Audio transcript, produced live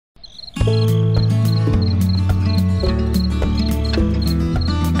Hi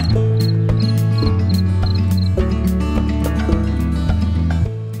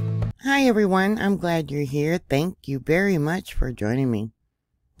everyone, I'm glad you're here. Thank you very much for joining me.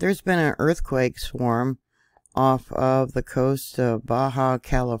 There's been an earthquake swarm off of the coast of Baja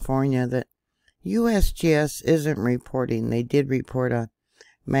California that USGS isn't reporting. They did report a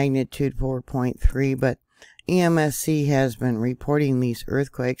magnitude 4.3, but EMSC has been reporting these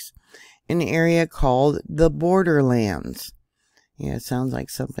earthquakes in an area called the Borderlands. Yeah, it sounds like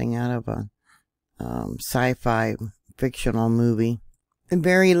something out of a sci-fi fictional movie.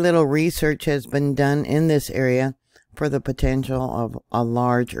 Very little research has been done in this area for the potential of a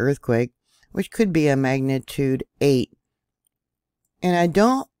large earthquake, which could be a magnitude 8. And I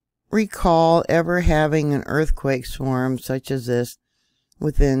don't recall ever having an earthquake swarm such as this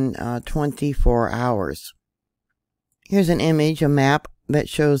within 24 hours. Here's an image, a map that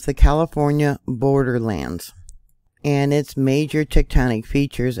shows the California borderlands and its major tectonic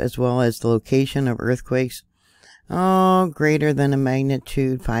features, as well as the location of earthquakes greater than a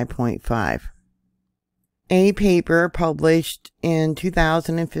magnitude 5.5. A paper published in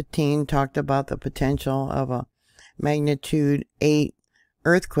 2015 talked about the potential of a magnitude 8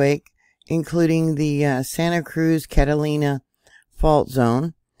 earthquake, including the Santa Cruz Catalina fault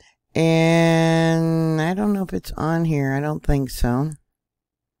zone. And I don't know if it's on here. I don't think so.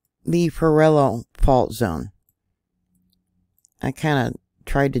 The Ferrello fault zone. I kind of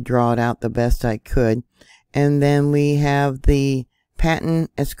tried to draw it out the best I could. And then we have the Patton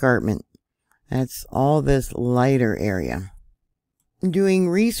Escarpment. That's all this lighter area. Doing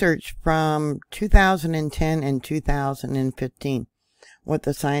research from 2010 and 2015, what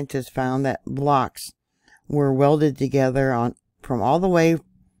the scientists found that blocks were welded together from all the way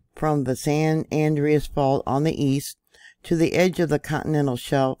from the San Andreas Fault on the east to the edge of the continental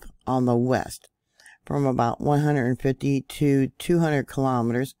shelf on the west, from about 150 to 200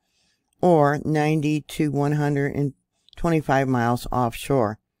 kilometers, or 90 to 125 miles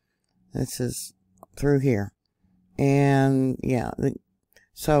offshore. This is through here. And yeah,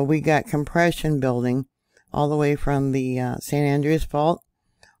 so we got compression building all the way from the San Andreas Fault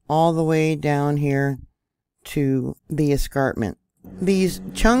all the way down here to the escarpment. These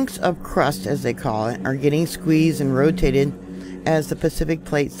chunks of crust, as they call it, are getting squeezed and rotated as the Pacific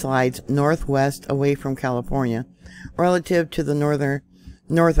Plate slides northwest away from California relative to the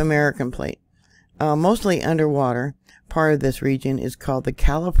North American Plate. Mostly underwater, part of this region is called the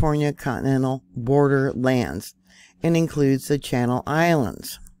California Continental Borderlands and includes the Channel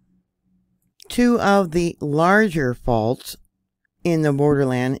Islands. Two of the larger faults in the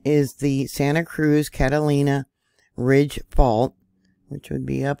borderland is the Santa Cruz Catalina Ridge Fault, which would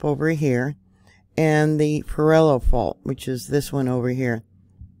be up over here, and the Ferrello Fault, which is this one over here.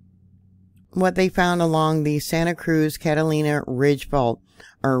 What they found along the Santa Cruz Catalina Ridge Fault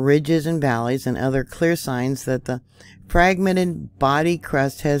are ridges and valleys and other clear signs that the fragmented body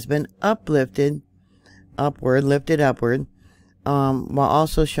crust has been lifted upward, while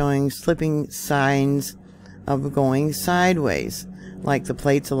also showing slipping signs of going sideways, like the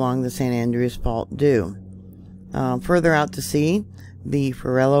plates along the San Andreas Fault do. Further out to sea, the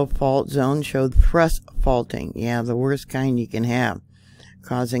Ferrello Fault zone showed thrust faulting, yeah, the worst kind you can have,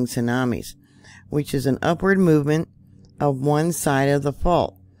 causing tsunamis, which is an upward movement of one side of the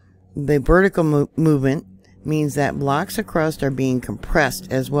fault. The vertical movement means that blocks of crust are being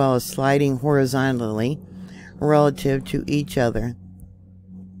compressed as well as sliding horizontally relative to each other.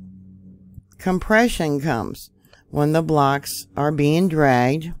 Compression comes when the blocks are being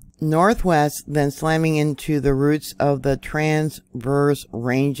dragged northwest, then slamming into the roots of the transverse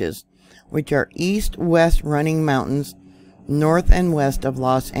ranges, which are east-west running mountains north and west of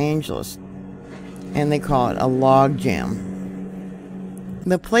Los Angeles, and they call it a log jam.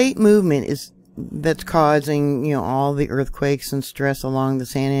 The plate movement is that's causing, all the earthquakes and stress along the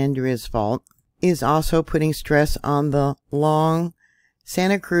San Andreas Fault is also putting stress on the long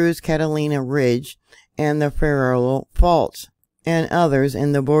Santa Cruz Catalina Ridge and the Ferrello Faults and others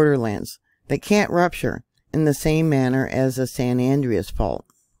in the borderlands that can't rupture in the same manner as the San Andreas Fault.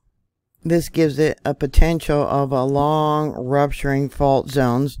 This gives it a potential of a long rupturing fault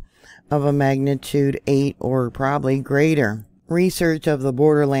zones of a magnitude 8 or probably greater. Research of the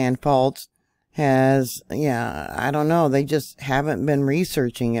borderland faults has, I don't know, they just haven't been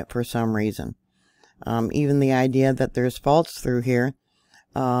researching it for some reason. Even the idea that there's faults through here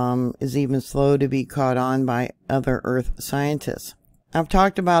is even slow to be caught on by other Earth scientists. I've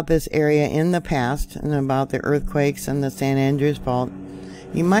talked about this area in the past and about the earthquakes and the San Andreas Fault.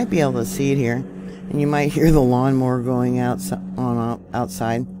 You might be able to see it here, and you might hear the lawnmower going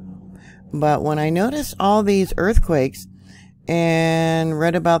outside. But when I noticed all these earthquakes and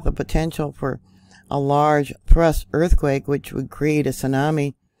read about the potential for a large thrust earthquake, which would create a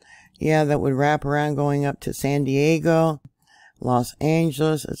tsunami, yeah, that would wrap around going up to San Diego, Los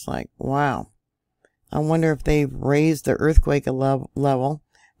Angeles, it's like, wow. I wonder if they've raised the earthquake level,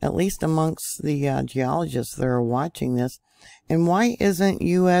 at least amongst the geologists that are watching this. And why isn't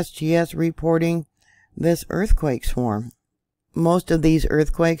USGS reporting this earthquake swarm? Most of these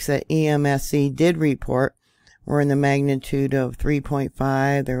earthquakes that EMSC did report were in the magnitude of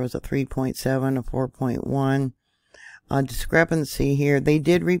 3.5. There was a 3.7, a 4.1. A discrepancy here. They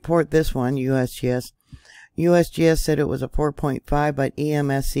did report this one, USGS. USGS said it was a 4.5, but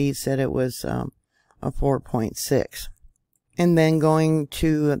EMSC said it was a 4.6. And then going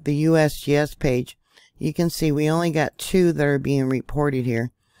to the USGS page, you can see we only got 2 that are being reported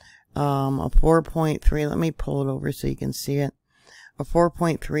here. A 4.3, let me pull it over so you can see it. A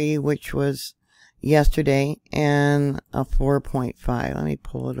 4.3, which was yesterday, and a 4.5. Let me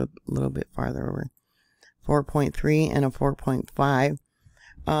pull it a little bit farther over. 4.3 and a 4.5.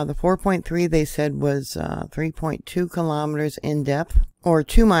 The 4.3 they said was 3.2 kilometers in depth, or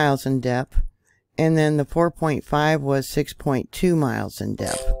 2 miles in depth. And then the 4.5 was 6.2 miles in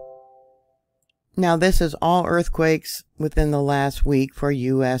depth. Now this is all earthquakes within the last week for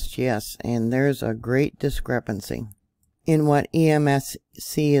USGS, and there's a great discrepancy in what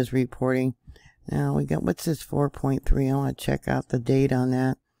EMSC is reporting. Now we got, what's this 4.3? I want to check out the date on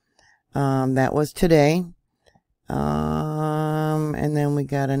that. That was today. And then we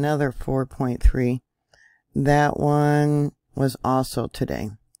got another 4.3. That one was also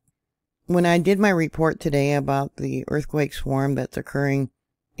today. When I did my report today about the earthquake swarm that's occurring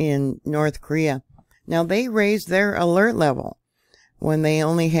in North Korea, now they raised their alert level when they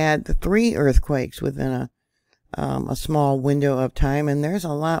only had 3 earthquakes within a small window of time, and there's a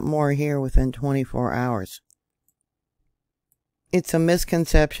lot more here within 24 hours. It's a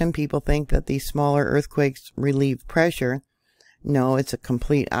misconception. People think that these smaller earthquakes relieve pressure. No, it's a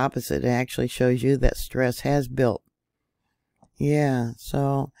complete opposite. It actually shows you that stress has built. Yeah,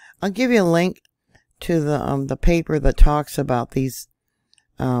 so I'll give you a link to the paper that talks about these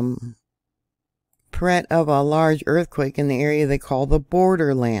threat of a large earthquake in the area they call the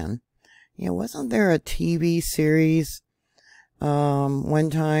Borderland. Yeah, wasn't there a TV series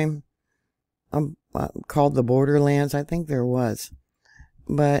one time called the Borderlands? I think there was.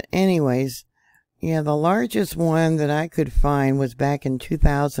 But anyways, yeah, the largest one that I could find was back in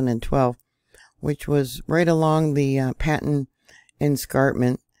 2012, which was right along the Patton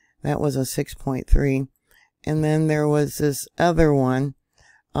Escarpment. That was a 6.3. And then there was this other one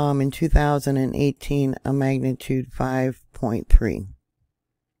in 2018, a magnitude 5.3.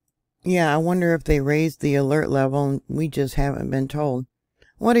 Yeah, I wonder if they raised the alert level and we just haven't been told.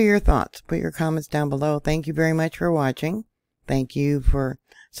 What are your thoughts? Put your comments down below. Thank you very much for watching. Thank you for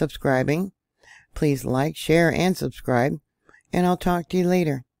subscribing. Please like, share, and subscribe. And I'll talk to you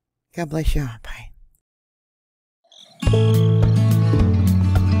later. God bless you all. Bye.